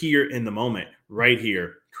 So you're here in the moment, right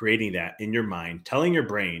here, creating that in your mind, telling your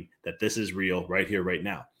brain that this is real right here, right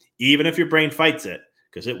now. Even if your brain fights it,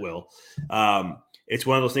 because it will. It's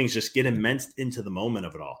one of those things, just get immersed into the moment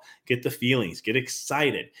of it all. Get the feelings, get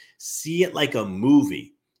excited, see it like a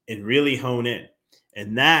movie, and really hone in.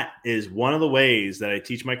 And that is one of the ways that I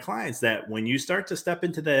teach my clients, that when you start to step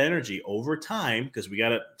into that energy over time, because we got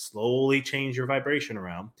to slowly change your vibration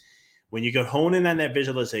around, when you go hone in on that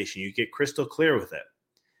visualization, you get crystal clear with it,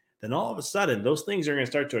 then all of a sudden those things are going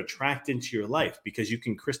to start to attract into your life, because you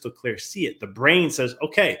can crystal clear see it. The brain says,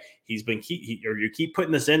 okay, or you keep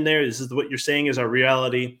putting this in there. This is what you're saying is our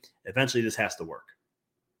reality. Eventually this has to work.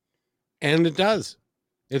 And it does.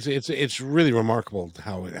 It's really remarkable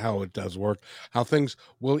how it does work. How things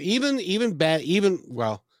will, even bad, even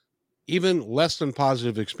less than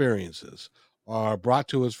positive experiences are brought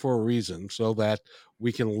to us for a reason, so that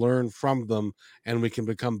we can learn from them and we can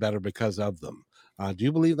become better because of them. Do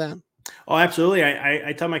you believe that? Oh, absolutely.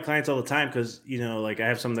 I tell my clients all the time, because like I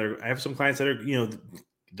have some clients that are,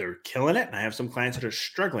 they're killing it, and I have some clients that are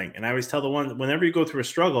struggling. And I always tell the one, whenever you go through a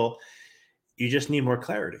struggle, you just need more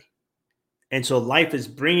clarity. And so life is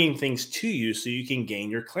bringing things to you so you can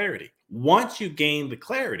gain your clarity. Once you gain the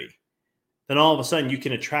clarity, then all of a sudden you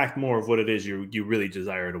can attract more of what it is you really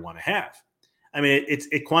desire to want to have. I mean, it's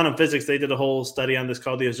quantum physics. They did a whole study on this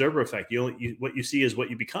called the observer effect. What you see is what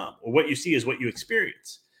you become, or what you see is what you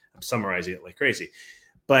experience. I'm summarizing it like crazy,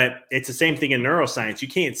 but it's the same thing in neuroscience. You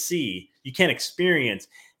can't experience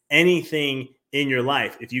anything in your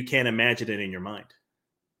life if you can't imagine it in your mind.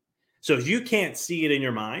 So if you can't see it in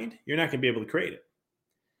your mind, you're not going to be able to create it.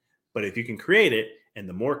 But if you can create it, and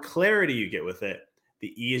the more clarity you get with it,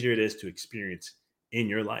 the easier it is to experience in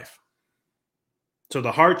your life. So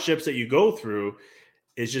the hardships that you go through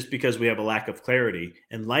is just because we have a lack of clarity,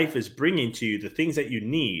 and life is bringing to you the things that you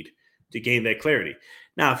need to gain that clarity.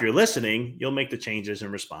 Now, if you're listening, you'll make the changes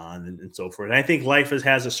and respond, and so forth. And I think life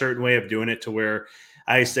has a certain way of doing it, to where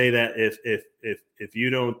I say that if you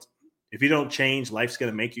don't change, life's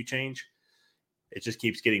going to make you change. It just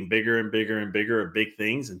keeps getting bigger and bigger and bigger of big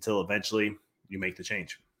things, until eventually you make the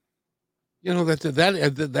change.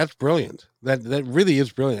 That's brilliant. That really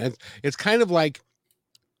is brilliant. It's kind of like,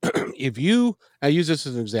 if you, I use this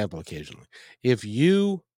as an example occasionally. If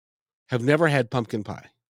you have never had pumpkin pie,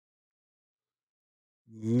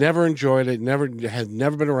 never enjoyed it, never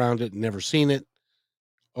been around it, never seen it,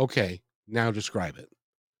 okay, now describe it.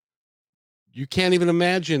 You can't even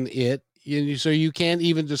imagine it, so you can't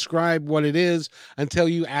even describe what it is until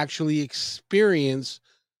you actually experience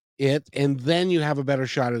it, and then you have a better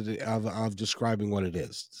shot of describing what it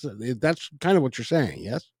is. So that's kind of what you're saying,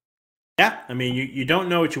 yes? Yeah, I mean, you don't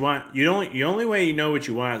know what you want. The only way you know what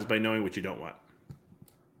you want is by knowing what you don't want.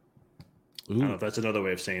 I don't know Ooh, if that's another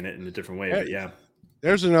way of saying it in a different way, eh, but yeah.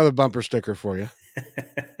 there's another bumper sticker for you.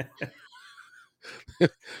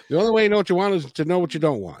 The only way you know what you want is to know what you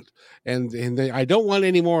don't want. I don't want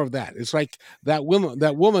any more of that. It's like that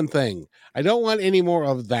woman thing. I don't want any more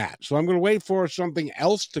of that. So I'm going to wait for something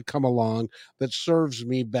else to come along that serves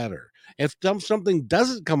me better. If something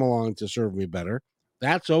doesn't come along to serve me better,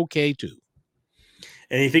 that's okay too.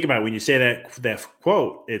 And you think about it, when you say that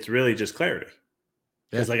quote, it's really just clarity. Yeah.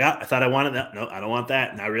 Because like I thought I wanted that. No, I don't want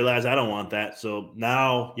that. And I realize I don't want that. So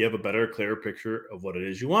now you have a better, clearer picture of what it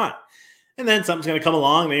is you want. And then something's going to come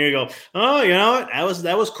along. And then you go, oh, you know what?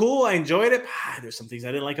 That was cool. I enjoyed it. There's some things I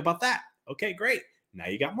didn't like about that. Okay, great. Now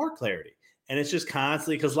you got more clarity. And it's just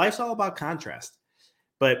constantly, because life's all about contrast.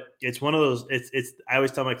 But it's one of those, I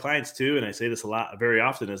always tell my clients too, and I say this a lot, very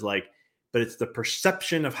often, is like, but it's the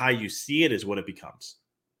perception of how you see it is what it becomes.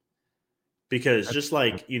 Because just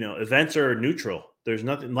like, events are neutral, there's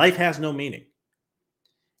nothing, life has no meaning.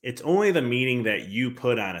 It's only the meaning that you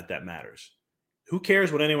put on it that matters. Who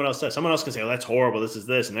cares what anyone else says? Someone else can say, oh, that's horrible. This is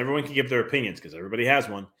this. And everyone can give their opinions because everybody has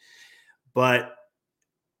one. But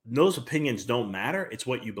those opinions don't matter. It's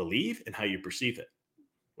what you believe and how you perceive it,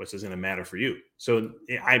 which is going to matter for you. So,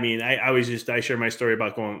 I mean, I share my story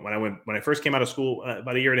about going when I first came out of school,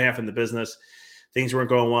 about a year and a half in the business, things weren't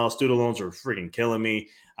going well. Student loans were freaking killing me.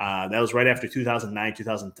 That was right after 2009,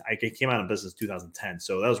 2000. I came out of business 2010.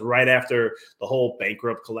 So that was right after the whole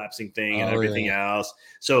bankrupt collapsing thing and Oh everything yeah. else.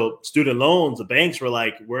 So student loans, the banks were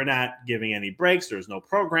like, we're not giving any breaks. There's no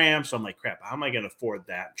program. So I'm like, crap, how am I going to afford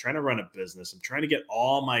that? I'm trying to run a business. I'm trying to get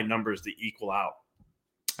all my numbers to equal out.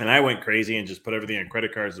 And I went crazy and just put everything on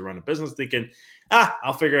credit cards to run a business, thinking,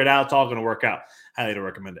 I'll figure it out. It's all going to work out. Highly don't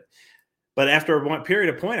recommend it. But after one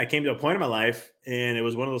period of point, I came to a point in my life, and it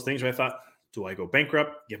was one of those things where I thought, do I go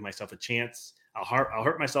bankrupt, give myself a chance? I'll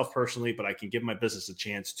hurt myself personally, but I can give my business a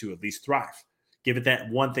chance to at least thrive. Give it that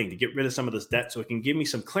one thing to get rid of some of this debt so it can give me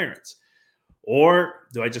some clearance. Or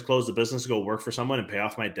do I just close the business, go work for someone and pay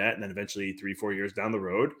off my debt, and then eventually 3-4 years down the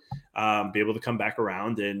road, be able to come back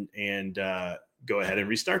around and go ahead and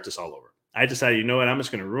restart this all over? I decided, you know what, I'm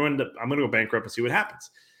just going to I'm going to go bankrupt and see what happens.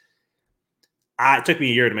 It took me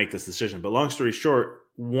a year to make this decision, but long story short,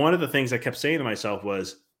 one of the things I kept saying to myself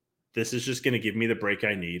was, this is just going to give me the break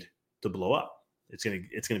I need to blow up. It's going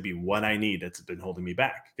to be what I need that's been holding me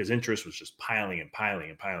back, because interest was just piling and piling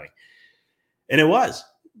and piling. And it was.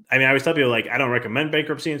 I mean, I always tell people, like, I don't recommend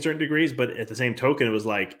bankruptcy in certain degrees, but at the same token,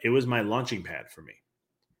 it was my launching pad for me.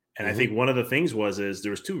 And I Mm-hmm. think one of the things is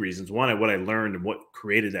there was two reasons. One, what I learned and what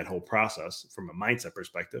created that whole process from a mindset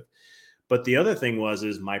perspective. But the other thing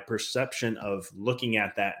is my perception of looking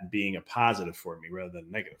at that and being a positive for me rather than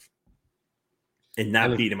negative, and And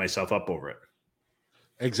not it, beating myself up over it.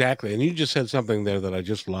 exactly. And you just said something there that I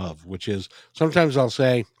just love, which is sometimes I'll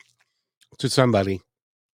say to somebody,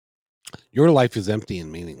 "Your life is empty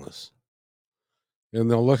and meaningless," and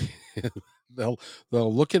they'll look, they'll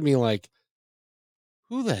they'll look at me like,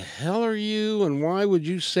 "Who the hell are you? And why would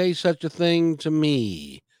you say such a thing to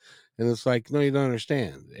me?" And it's like, no, you don't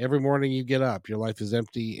understand. Every morning you get up, your life is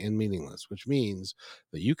empty and meaningless, which means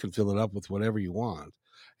that you can fill it up with whatever you want,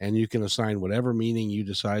 and you can assign whatever meaning you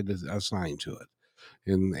decide to assign to it.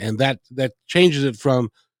 And that changes it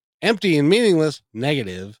from empty and meaningless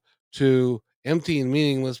negative to empty and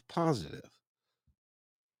meaningless positive.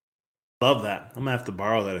 Love that. I'm gonna have to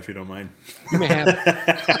borrow that if you don't mind. You may have it.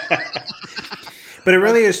 But it I,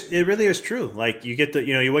 really is. It really is true. Like, you get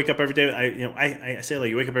you wake up every day. I say,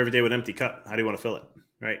 like, you wake up every day with an empty cup. How do you want to fill it,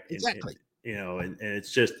 right? exactly. And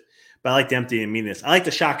it's just. But I like the empty and meaningless. I like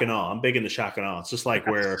the shock and awe. I'm big into shock and awe. It's just like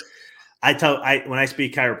where when I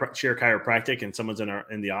speak share chiropractic, and someone's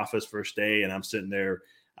in the office first day, and I'm sitting there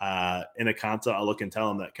in a consult, I'll look and tell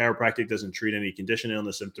them that chiropractic doesn't treat any condition,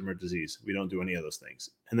 illness, symptom, or disease. We don't do any of those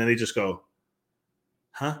things. And then they just go,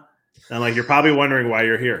 huh? And I'm like, you're probably wondering why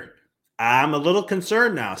you're here. I'm a little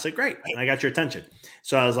concerned now. I said, great. I got your attention.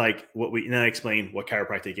 So I was like, and then I explained what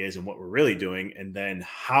chiropractic is and what we're really doing. And then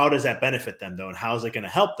how does that benefit them, though? And how is it going to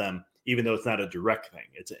help them, even though it's not a direct thing?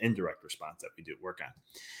 It's an indirect response that we do work on.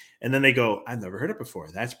 And then they go, I've never heard it before.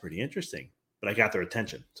 That's pretty interesting. But I got their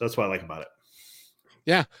attention. So that's what I like about it.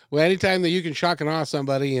 Yeah. Well, anytime that you can shock and awe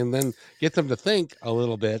somebody and then get them to think a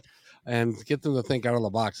little bit and get them to think out of the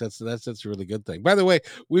box, that's a really good thing. By the way,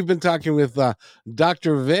 we've been talking with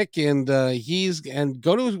Dr. Vic, and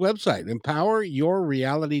go to his website,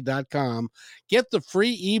 empoweryourreality.com. Get the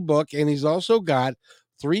free ebook, and he's also got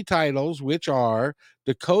 3 titles, which are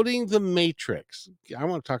Decoding the Matrix. I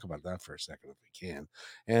want to talk about that for a second if we can.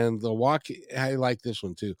 And the walk, I like this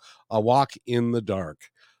one too. A Walk in the Dark.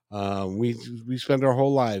 We spend our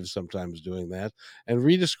whole lives sometimes doing that. And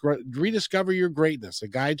rediscover your greatness, a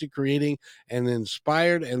guide to creating an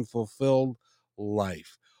inspired and fulfilled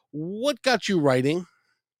life. What got you writing?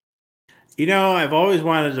 I've always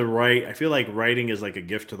wanted to write. I feel like writing is like a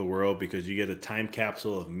gift to the world, because you get a time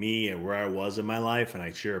capsule of me and where I was in my life, and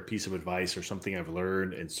I share a piece of advice or something I've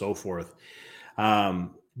learned and so forth.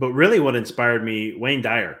 But really, what inspired me, Wayne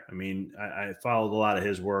Dyer. I mean, I followed a lot of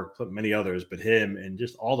his work, many others, but him, and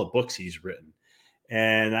just all the books he's written.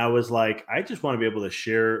 And I was like, I just want to be able to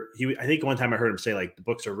share. I think one time I heard him say, like, the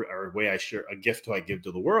books are a way I share, a gift I give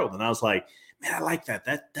to the world. And I was like, man, I like that.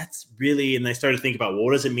 That's really, and I started thinking about, well,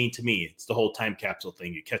 what does it mean to me? It's the whole time capsule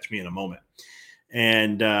thing. You catch me in a moment.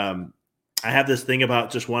 And I have this thing about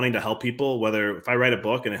just wanting to help people, whether if I write a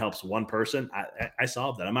book and it helps one person, I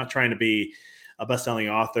solve that. I'm not trying to be a best-selling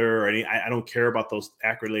author or any, I don't care about those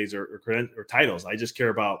accolades or titles. I just care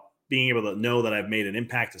about being able to know that I've made an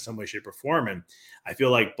impact in some way, shape, or form. And I feel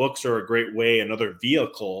like books are a great way, another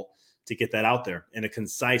vehicle to get that out there in a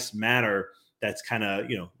concise manner that's kind of,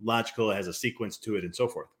 logical, has a sequence to it and so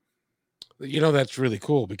forth. That's really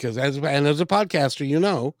cool because as a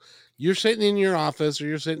podcaster, you're sitting in your office or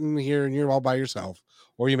you're sitting here and you're all by yourself,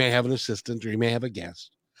 or you may have an assistant or you may have a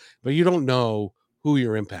guest, but you don't know who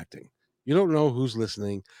you're impacting. You don't know who's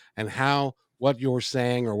listening and how what you're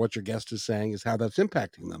saying or what your guest is saying is how that's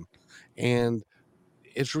impacting them. And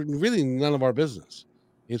it's really none of our business.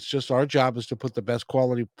 It's just our job is to put the best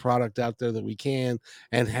quality product out there that we can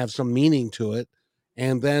and have some meaning to it.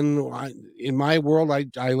 And then in my world,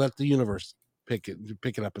 I let the universe pick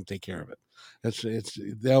it up and take care of it.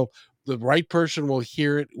 The right person will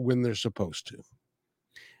hear it when they're supposed to.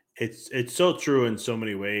 It's so true in so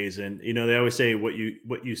many ways, and they always say what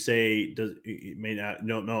you say does, you may not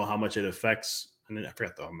don't know how much it affects. And then I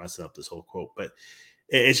forgot though, I'm messing up this whole quote, but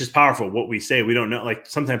it's just powerful what we say. We don't know. Like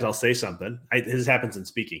sometimes I'll say something. This happens in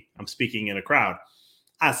speaking. I'm speaking in a crowd.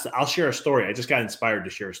 I'll share a story. I just got inspired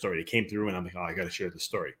to share a story. It came through, and I'm like, oh, I got to share the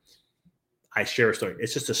story. I share a story.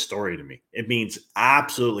 It's just a story to me. It means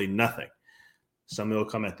absolutely nothing. Somebody will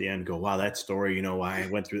come at the end and go, wow, that story, why I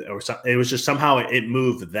went through that, or something. It was just somehow it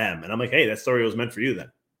moved them. And I'm like, hey, that story was meant for you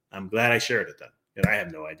then. I'm glad I shared it then. And I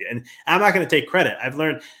have no idea. And I'm not going to take credit. I've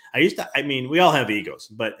learned, we all have egos,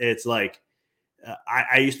 but it's like,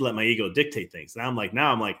 I used to let my ego dictate things. Now I'm like,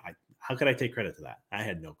 how could I take credit to that? I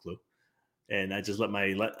had no clue. And I just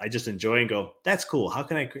I just enjoy and go, that's cool. How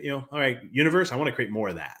can I, all right, universe, I want to create more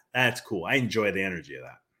of that. That's cool. I enjoy the energy of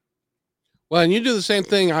that. Well, and you do the same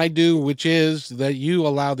thing I do, which is that you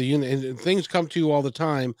allow the unit and things come to you all the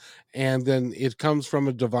time, and then it comes from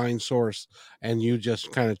a divine source, and you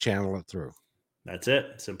just kind of channel it through. That's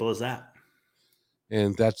it. Simple as that.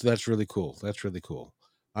 And that's really cool. That's really cool.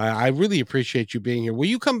 I really appreciate you being here. Will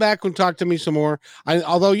you come back and talk to me some more?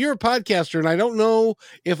 Although you're a podcaster, and I don't know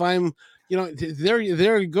if I'm, there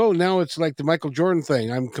you go. Now it's like the Michael Jordan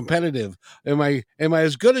thing. I'm competitive. Am I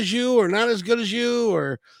as good as you, or not as good as you,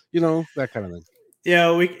 or that kind of thing.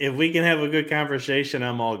 Yeah, if we can have a good conversation,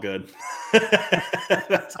 I'm all good.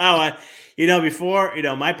 That's how before,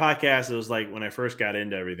 my podcast, it was like when I first got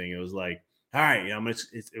into everything, it was like, all right,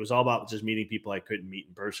 it was all about just meeting people I couldn't meet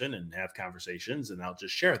in person and have conversations, and I'll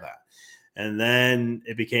just share that. And then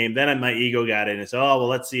my ego got in and said, oh, well,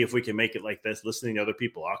 let's see if we can make it like this, listening to other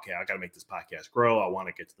people. Okay, I got to make this podcast grow. I want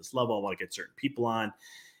to get to this level. I want to get certain people on.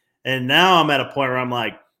 And now I'm at a point where I'm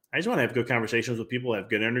like, I just want to have good conversations with people who have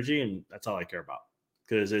good energy, and that's all I care about.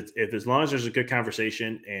 Because if as long as there's a good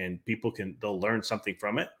conversation and they'll learn something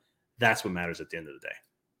from it, that's what matters at the end of the day.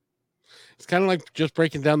 It's kind of like just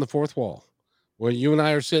breaking down the fourth wall, where you and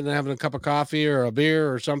I are sitting having a cup of coffee or a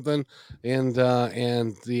beer or something, and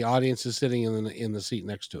the audience is sitting in the seat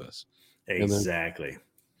next to us, Exactly.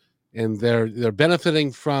 and they're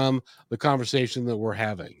benefiting from the conversation that we're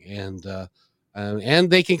having, and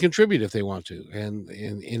they can contribute if they want to, and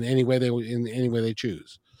in any way they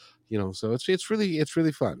choose. So it's really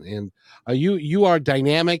fun, and you are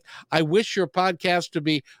dynamic. I wish your podcast to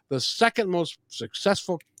be the second most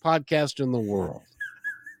successful podcast in the world.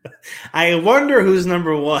 I wonder who's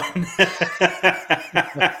number one.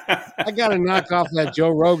 I got to knock off that Joe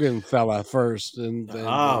Rogan fella first, and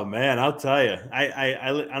oh man, I'll tell you. I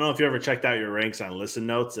don't know if you ever checked out your ranks on Listen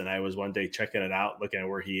Notes, and I was one day checking it out, looking at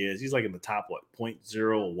where he is. He's like in the top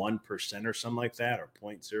 0.01% or something like that, or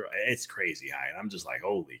 0.0. It's crazy high, and I'm just like,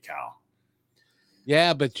 holy cow.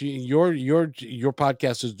 Yeah, but your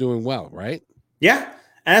podcast is doing well, right? Yeah,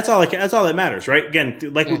 and that's all that matters, right? Again,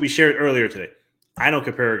 like what we shared earlier today. I don't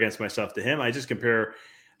compare against myself to him. I just compare,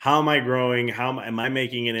 how am I growing? Am I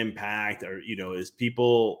making an impact? Or, is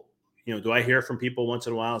people, do I hear from people once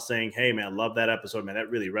in a while saying, hey man, I love that episode, man, that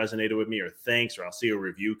really resonated with me, or thanks, or I'll see a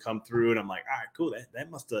review come through and I'm like, all right, cool.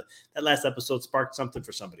 That last episode sparked something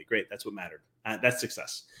for somebody. Great. That's what mattered. That's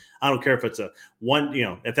success. I don't care if it's if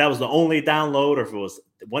that was the only download or if it was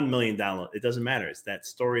 1 million download, it doesn't matter. It's that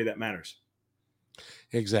story that matters.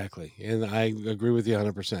 Exactly. And I agree with you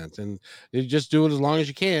 100%. And you just do it as long as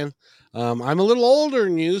you can. I'm a little older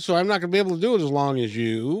than you, so I'm not going to be able to do it as long as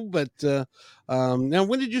you. But now,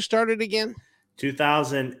 when did you start it again?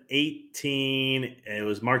 2018. It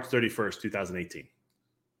was March 31st, 2018.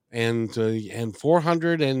 and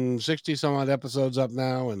 460 some odd episodes up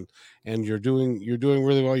now, and you're doing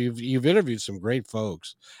really well. You've interviewed some great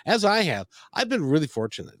folks, as I have. I've been really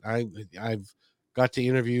fortunate. I've got to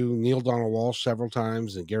interview Neil Donald Walsh several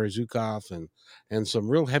times, and Gary Zukav, and some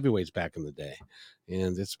real heavyweights back in the day,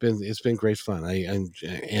 and it's been great fun.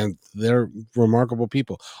 And they're remarkable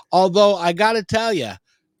people. Although I got to tell you,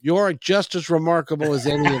 you're just as remarkable as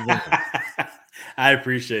any of them. I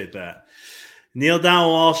appreciate that. Neil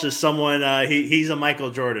Donald Walsh is someone. He's a Michael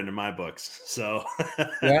Jordan in my books. So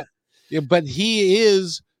Yeah. Yeah, but he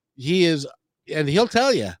is, and he'll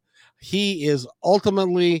tell you, he is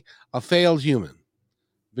ultimately a failed human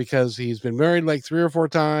because he's been married like 3 or 4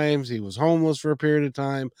 times. He was homeless for a period of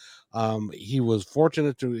time. He was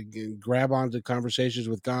fortunate to grab onto conversations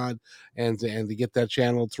with God and to get that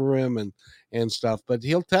channeled through him and stuff. But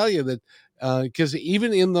he'll tell you that because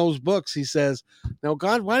even in those books, he says, "Now,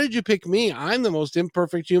 God, why did you pick me? I'm the most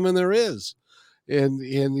imperfect human there is." And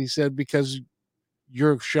he said, because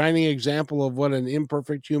you're a shining example of what an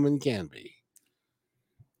imperfect human can be.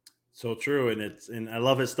 so true, and I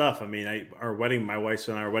love his stuff. I mean, our wedding, my wife's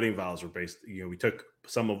and our wedding vows were based. We took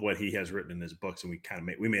some of what he has written in his books and we kind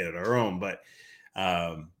of made it our own. But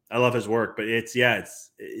I love his work. But it's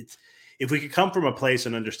if we could come from a place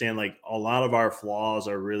and understand like a lot of our flaws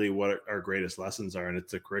are really what our greatest lessons are, and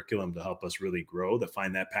it's a curriculum to help us really grow, to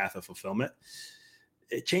find that path of fulfillment.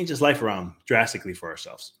 It changes life around drastically for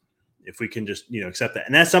ourselves if we can just accept that.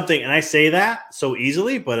 And that's something, and I say that so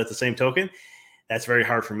easily, but at the same token, that's very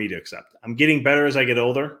hard for me to accept. I'm getting better as I get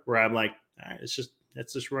older, where I'm like, all right,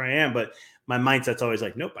 that's just where I am. But my mindset's always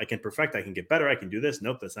like, nope, I can perfect, I can get better, I can do this.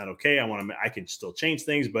 Nope, that's not okay. I can still change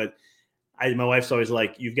things. But my wife's always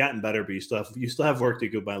like, you've gotten better, but you still have work to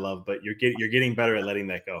do, my love. But you're getting better at letting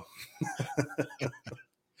that go.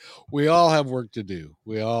 We all have work to do.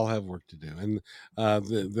 We all have work to do. And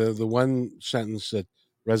the one sentence that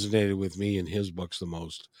resonated with me in his books the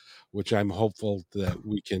most, which I'm hopeful that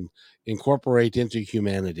we can incorporate into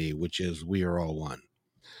humanity, which is we are all one.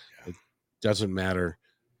 It doesn't matter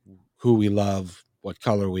who we love, what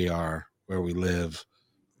color we are, where we live.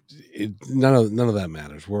 None of that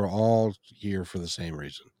matters. We're all here for the same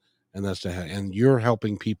reason, and that's and you're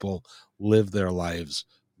helping people live their lives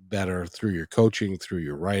better through your coaching, through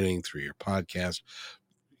your writing, through your podcast.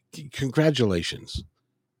 Congratulations.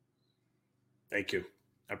 Thank you.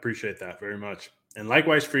 I appreciate that very much. And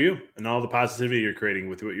likewise for you and all the positivity you're creating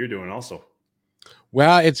with what you're doing also.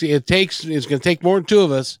 Well, it's going to take more than two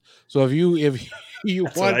of us. So if you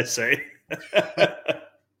That's what want I say.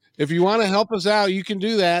 if you want to help us out, you can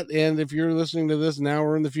do that. And if you're listening to this now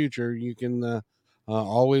or in the future, you can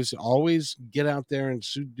always get out there and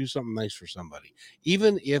do something nice for somebody,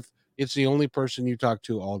 even if it's the only person you talk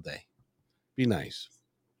to all day. Be nice.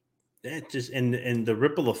 It just and the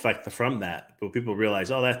ripple effect from that, but people realize,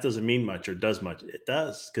 oh, that doesn't mean much or does much. It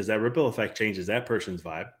does, because that ripple effect changes that person's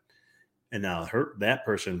vibe, and now that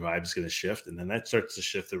person vibe is going to shift, and then that starts to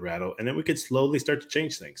shift the rattle, and then we could slowly start to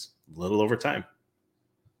change things a little over time.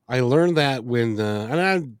 I learned that and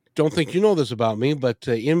I don't think you know this about me, but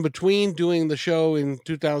in between doing the show in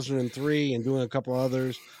 2003 and doing a couple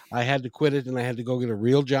others, I had to quit it and I had to go get a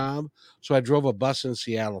real job. So I drove a bus in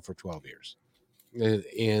Seattle for 12 years.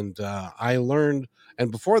 And I learned,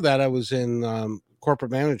 and before that, I was in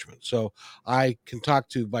corporate management. So I can talk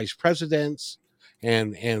to vice presidents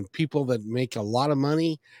and people that make a lot of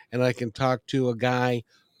money, and I can talk to a guy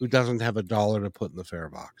who doesn't have a dollar to put in the fare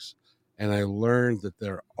box. And I learned that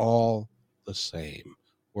they're all the same.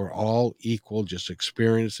 We're all equal, just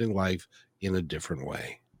experiencing life in a different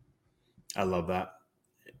way. I love that.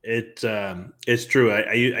 It's true.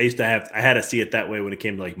 I used to I had to see it that way when it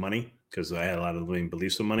came to like money, because I had a lot of limiting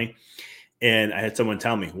beliefs with money. And I had someone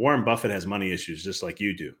tell me Warren Buffett has money issues just like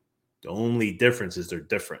you do. The only difference is they're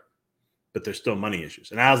different, but there's still money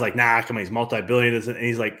issues. And I was like, nah, come on, he's multi-billionaires. And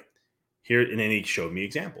he's like, here. And then he showed me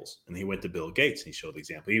examples. And he went to Bill Gates and he showed the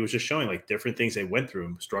example. He was just showing like different things they went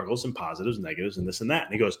through, struggles and positives, negatives, and this and that.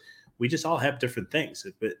 And he goes, we just all have different things.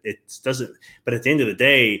 It doesn't, but at the end of the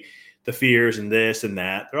day, the fears and this and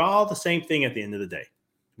that, they're all the same thing at the end of the day.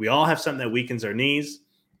 We all have something that weakens our knees.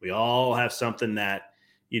 We all have something that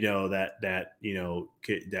that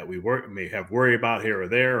we may have worry about here or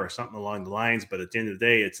there or something along the lines. But at the end of the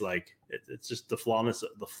day, it's like it's just the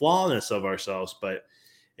flawness of ourselves. But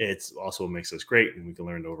it's also what makes us great, and we can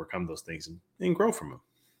learn to overcome those things and grow from them.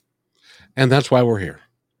 And that's why we're here.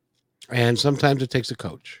 And sometimes it takes a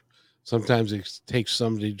coach. Sometimes it takes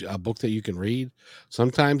a book that you can read.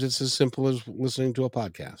 Sometimes it's as simple as listening to a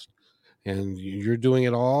podcast. And you're doing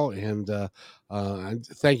it all. And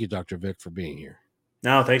thank you, Dr. Vic, for being here.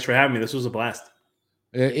 No, thanks for having me. This was a blast.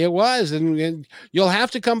 It was, and you'll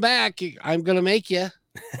have to come back. I'm going to make you.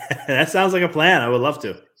 That sounds like a plan. I would love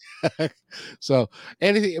to. So,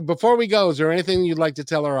 anything before we go? Is there anything you'd like to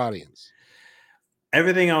tell our audience?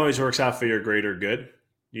 Everything always works out for your greater good.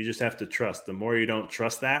 You just have to trust. The more you don't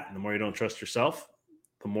trust that, and the more you don't trust yourself,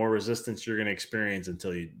 the more resistance you're going to experience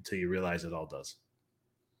until you realize it all does.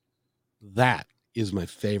 That is my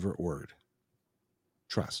favorite word.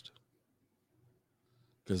 Trust.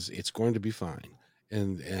 Because it's going to be fine.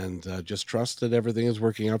 And just trust that everything is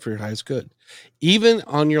working out for your highest good. Even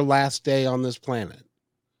on your last day on this planet,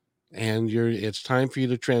 and it's time for you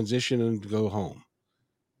to transition and go home,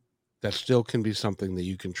 that still can be something that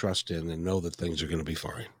you can trust in and know that things are going to be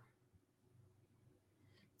fine.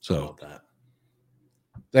 So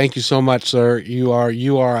thank you so much, sir. You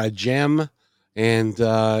are a gem, and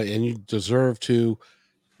you deserve to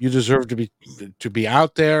be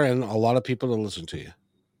out there, and a lot of people to listen to you.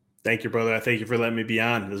 Thank you, brother. I thank you for letting me be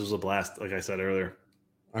on. This was a blast, like I said earlier.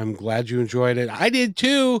 I'm glad you enjoyed it. I did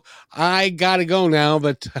too. I got to go now,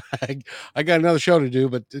 but I got another show to do,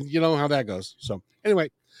 but you know how that goes. So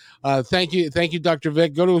anyway, thank you, Dr.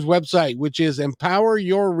 Vic. Go to his website, which is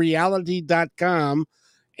empoweryourreality.com,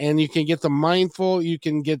 and you can get you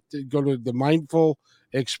can go to the Mindful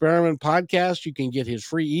Experiment podcast. You can get his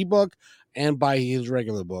free ebook and buy his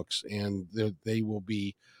regular books, and they will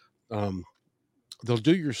be, they'll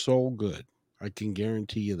do your soul good. I can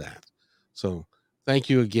guarantee you that. So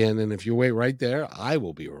thank you again, and if you wait right there, I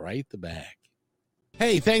will be right back.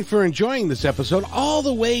 Hey, thanks for enjoying this episode all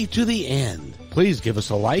the way to the end. Please give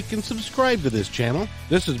us a like and subscribe to this channel.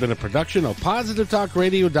 This has been a production of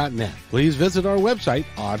PositiveTalkRadio.net. Please visit our website,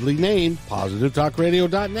 oddly named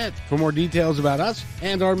PositiveTalkRadio.net, for more details about us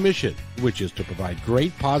and our mission, which is to provide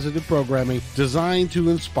great positive programming designed to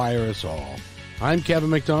inspire us all. I'm Kevin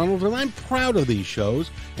McDonald, and I'm proud of these shows,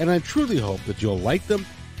 and I truly hope that you'll like them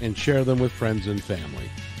and share them with friends and family.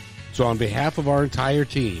 So on behalf of our entire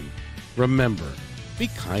team, remember, be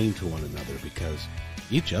kind to one another, because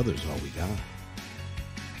each other's all we got.